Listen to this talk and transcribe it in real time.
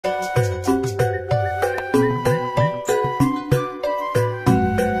Hello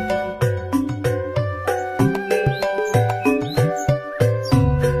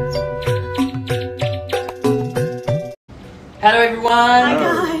everyone! Hi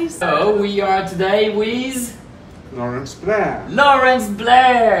guys! So we are today with Lawrence Blair. Lawrence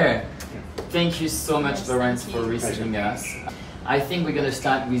Blair! Thank you so much, Yes, Lawrence, thank for you. receiving us. I think we're gonna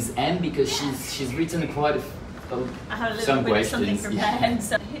start with Anne because she's written quite I have a little some bit of something questions. prepared.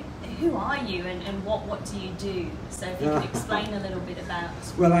 So, who are you and what do you do? So if you could explain a little bit about...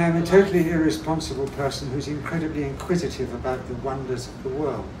 Well, I am a your totally life. irresponsible person who's incredibly inquisitive about the wonders of the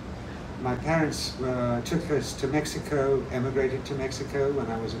world. My parents took us to Mexico, emigrated to Mexico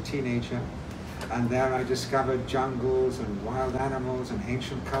when I was a teenager, and there I discovered jungles and wild animals and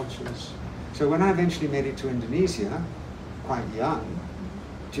ancient cultures. So when I eventually made it to Indonesia, quite young,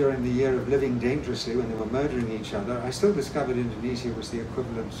 during the year of living dangerously when they were murdering each other, I still discovered Indonesia was the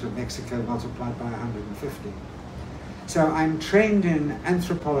equivalent to Mexico multiplied by 150. So I'm trained in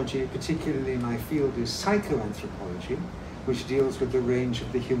anthropology, particularly my field is psychoanthropology, which deals with the range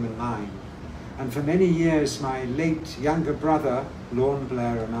of the human mind. And for many years, my late younger brother, Lawrence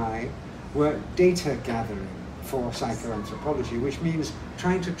Blair, and I were data gathering for psychoanthropology, which means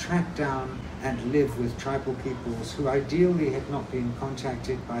trying to track down and live with tribal peoples who ideally had not been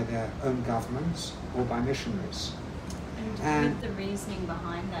contacted by their own governments or by missionaries. And with the reasoning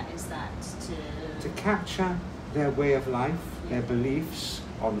behind that, is that to capture their way of life, their beliefs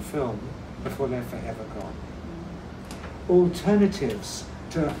on film before they're forever gone. Alternatives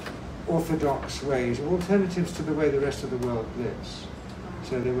to orthodox ways, alternatives to the way the rest of the world lives.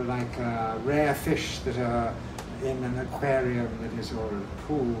 So they were like rare fish that are in an aquarium that is, or a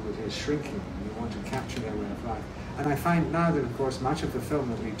pool that is shrinking, and you want to capture their way of life. And I find now that, of course, much of the film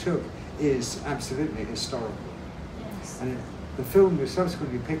that we took is absolutely historical. Yes. And the film was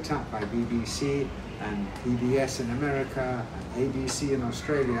subsequently picked up by BBC and PBS in America and ABC in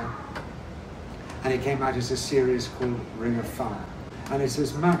Australia, and it came out as a series called Ring of Fire. And it's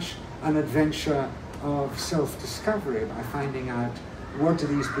as much an adventure of self-discovery by finding out what do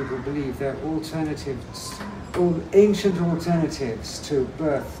these people believe, their alternatives, all ancient alternatives to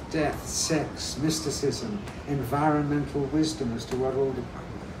birth, death, sex, mysticism, environmental wisdom as to what all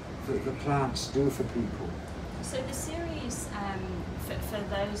the plants do for people. So the series, for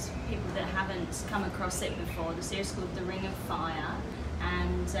those people that haven't come across it before, the series called The Ring of Fire,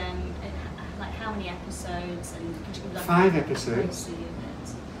 and like how many episodes? And could you give like 5 episodes. of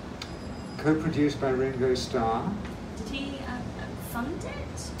it? Co-produced by Ringo Starr. Did he fund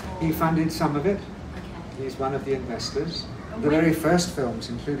it? Or? He funded some of it. Okay. He's one of the investors. And The when- very first films,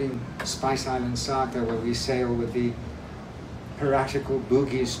 including Spice Island Saga, where we sail with the piratical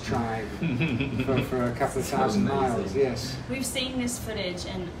Boogies tribe for a couple of thousand miles, yes. We've seen this footage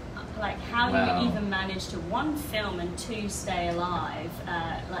and like how Wow. you even manage to one film and two stay alive.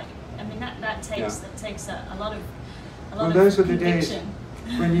 Like I mean that takes a lot of Well, those were the conviction. days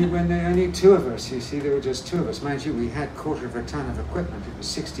when there were only 2 of us, you see, there were just 2 of us. Mind you, we had 1/4 of a ton of equipment. It was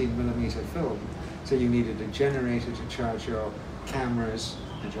 16mm film. So you needed a generator to charge your cameras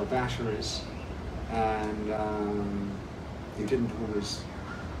and your batteries. And you didn't always,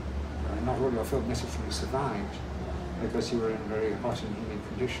 not all your film necessarily survived because you were in very hot and humid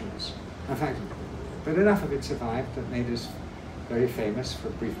conditions. In fact, but enough of it survived that made us very famous for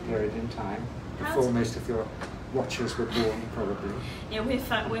a brief period in time, before most of your watchers were born, probably. Yeah,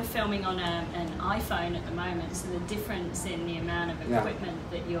 we're filming on an iPhone at the moment, so the difference in the amount of equipment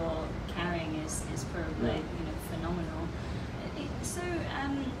that you're carrying is probably phenomenal. So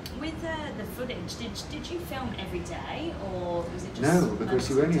with the footage, did you film every day, or was it just... No, because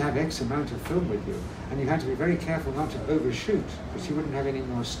you only have X amount of film with you, and you had to be very careful not to overshoot, because you wouldn't have any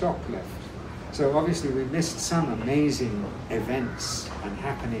more stock left. So obviously we missed some amazing events and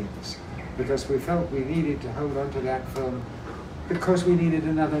happenings, because we felt we needed to hold on to that film because we needed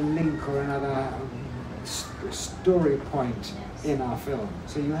another link or another story point in our film.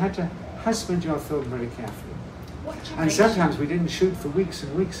 So you had to husband your film very carefully. And sometimes we didn't shoot for weeks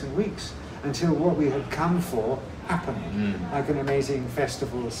and weeks and weeks until what we had come for happened. Like an amazing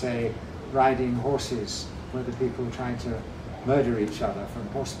festival, say, riding horses, where the people tried to murder each other from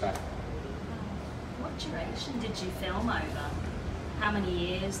horseback. What duration did you film over? How many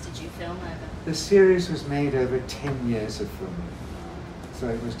years did you film over? The series was made over 10 years of filming. So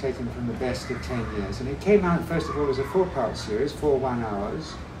it was taken from the best of 10 years. And it came out, first of all, as a 4-part series, 4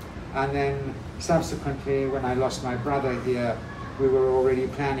 1-hours. And then subsequently, when I lost my brother here, we were already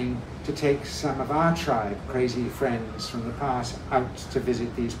planning to take some of our tribe, crazy friends from the past, out to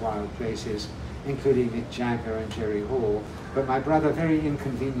visit these wild places including Mick Jagger and Jerry Hall. But my brother very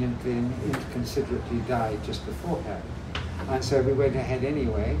inconveniently and inconsiderately died just beforehand. And so we went ahead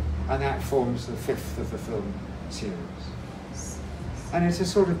anyway, and that forms the 5th of the film series. And it's a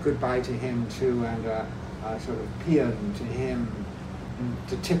sort of goodbye to him too, and a sort of paean to him, and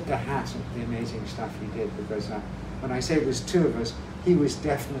to tip the hat at the amazing stuff he did. Because when I say it was 2 of us, he was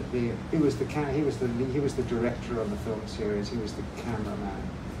definitely he was the director on the film series. He was the cameraman.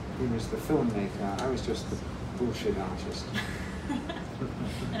 He was the filmmaker. I was just the bullshit artist.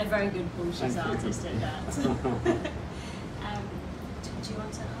 And a very good bullshit artist at that. Do you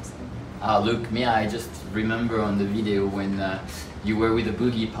want to ask them? Look, me, I just remember on the video when you were with the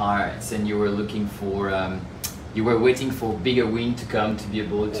Boogie Pirates and you were looking for, you were waiting for bigger wind to come to be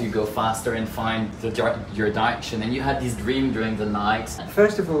able to go faster and find your direction, and you had this dream during the night.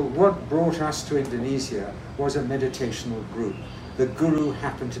 First of all, what brought us to Indonesia was a meditational group. The guru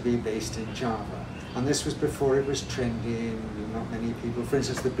happened to be based in Java, and this was before it was trendy. Not many people, for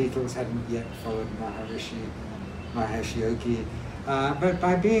instance, the Beatles hadn't yet followed Mahesh Yogi. But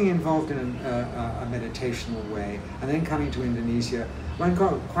by being involved in a meditational way, and then coming to Indonesia, one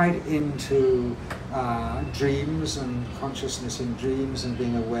got quite into dreams and consciousness in dreams and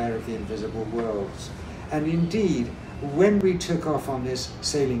being aware of the invisible worlds. And indeed, when we took off on this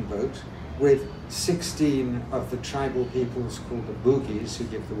sailing boat with 16 of the tribal peoples called the Bugis, who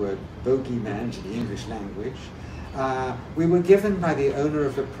give the word bogeyman to the English language, we were given by the owner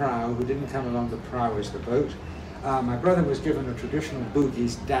of the prau, who didn't come along the prau as the boat. My brother was given a traditional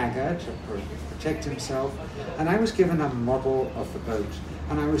Bugis dagger to protect himself, and I was given a model of the boat.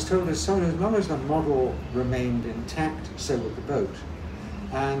 And I was told as long as the model remained intact, so would the boat.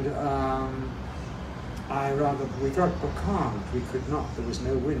 And we got becalmed. We could not, there was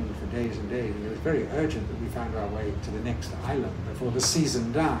no wind for days and days, and it was very urgent that we found our way to the next island before the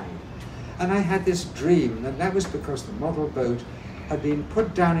season died. And I had this dream that was because the model boat had been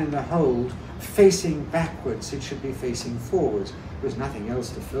put down in the hold facing backwards. It should be facing forwards. There was nothing else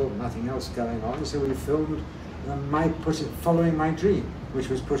to film, nothing else going on, so we filmed following my dream, which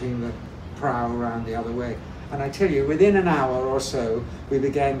was putting the prow around the other way. And I tell you, within an hour or so, we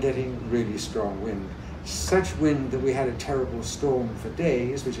began getting really strong wind. Such wind that we had a terrible storm for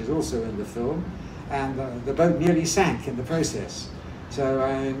days, which is also in the film, and the boat nearly sank in the process. So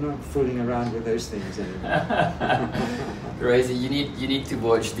I'm not fooling around with those things anymore. Crazy, you need to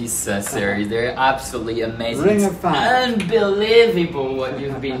watch this series. They're absolutely amazing. Ring of Fire. Unbelievable what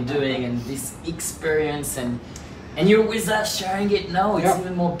you've been doing and this experience, and you're with us sharing it now. It's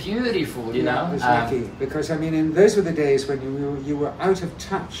even more beautiful, you know. I was lucky because I mean, those were the days when you were out of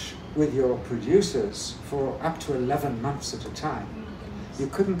touch with your producers for up to 11 months at a time. You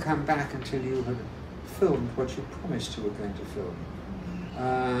couldn't come back until you had filmed what you promised you were going to film.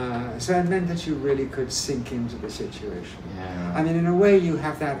 So it meant that you really could sink into the situation. Yeah. I mean, in a way, you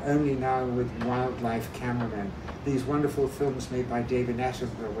have that only now with wildlife cameramen. These wonderful films made by David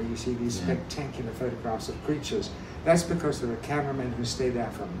Attenborough, where you see these spectacular photographs of creatures. That's because there are cameramen who stay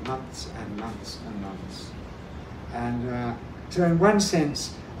there for months and months and months. And so in one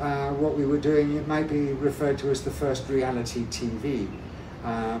sense, what we were doing, it might be referred to as the first reality TV,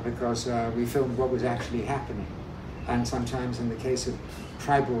 because we filmed what was actually happening. And sometimes in the case of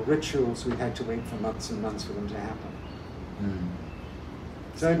tribal rituals, we had to wait for months and months for them to happen.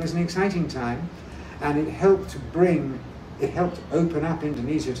 So it was an exciting time, and it helped open up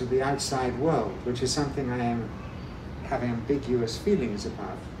Indonesia to the outside world, which is something I have ambiguous feelings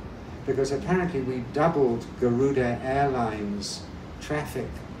about. Because apparently we doubled Garuda Airlines traffic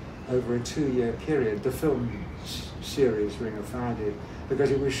over a 2-year period, the film series Ring of Fire did, because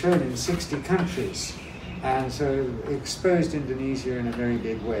it was shown in 60 countries. And so it exposed Indonesia in a very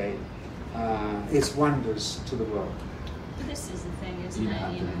big way, its wonders to the world. But this is the thing, isn't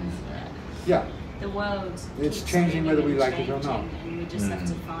it? You know, yeah. The world It's changing whether we like it or not. And we just have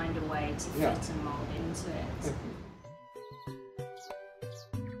to find a way to fit and mold into it.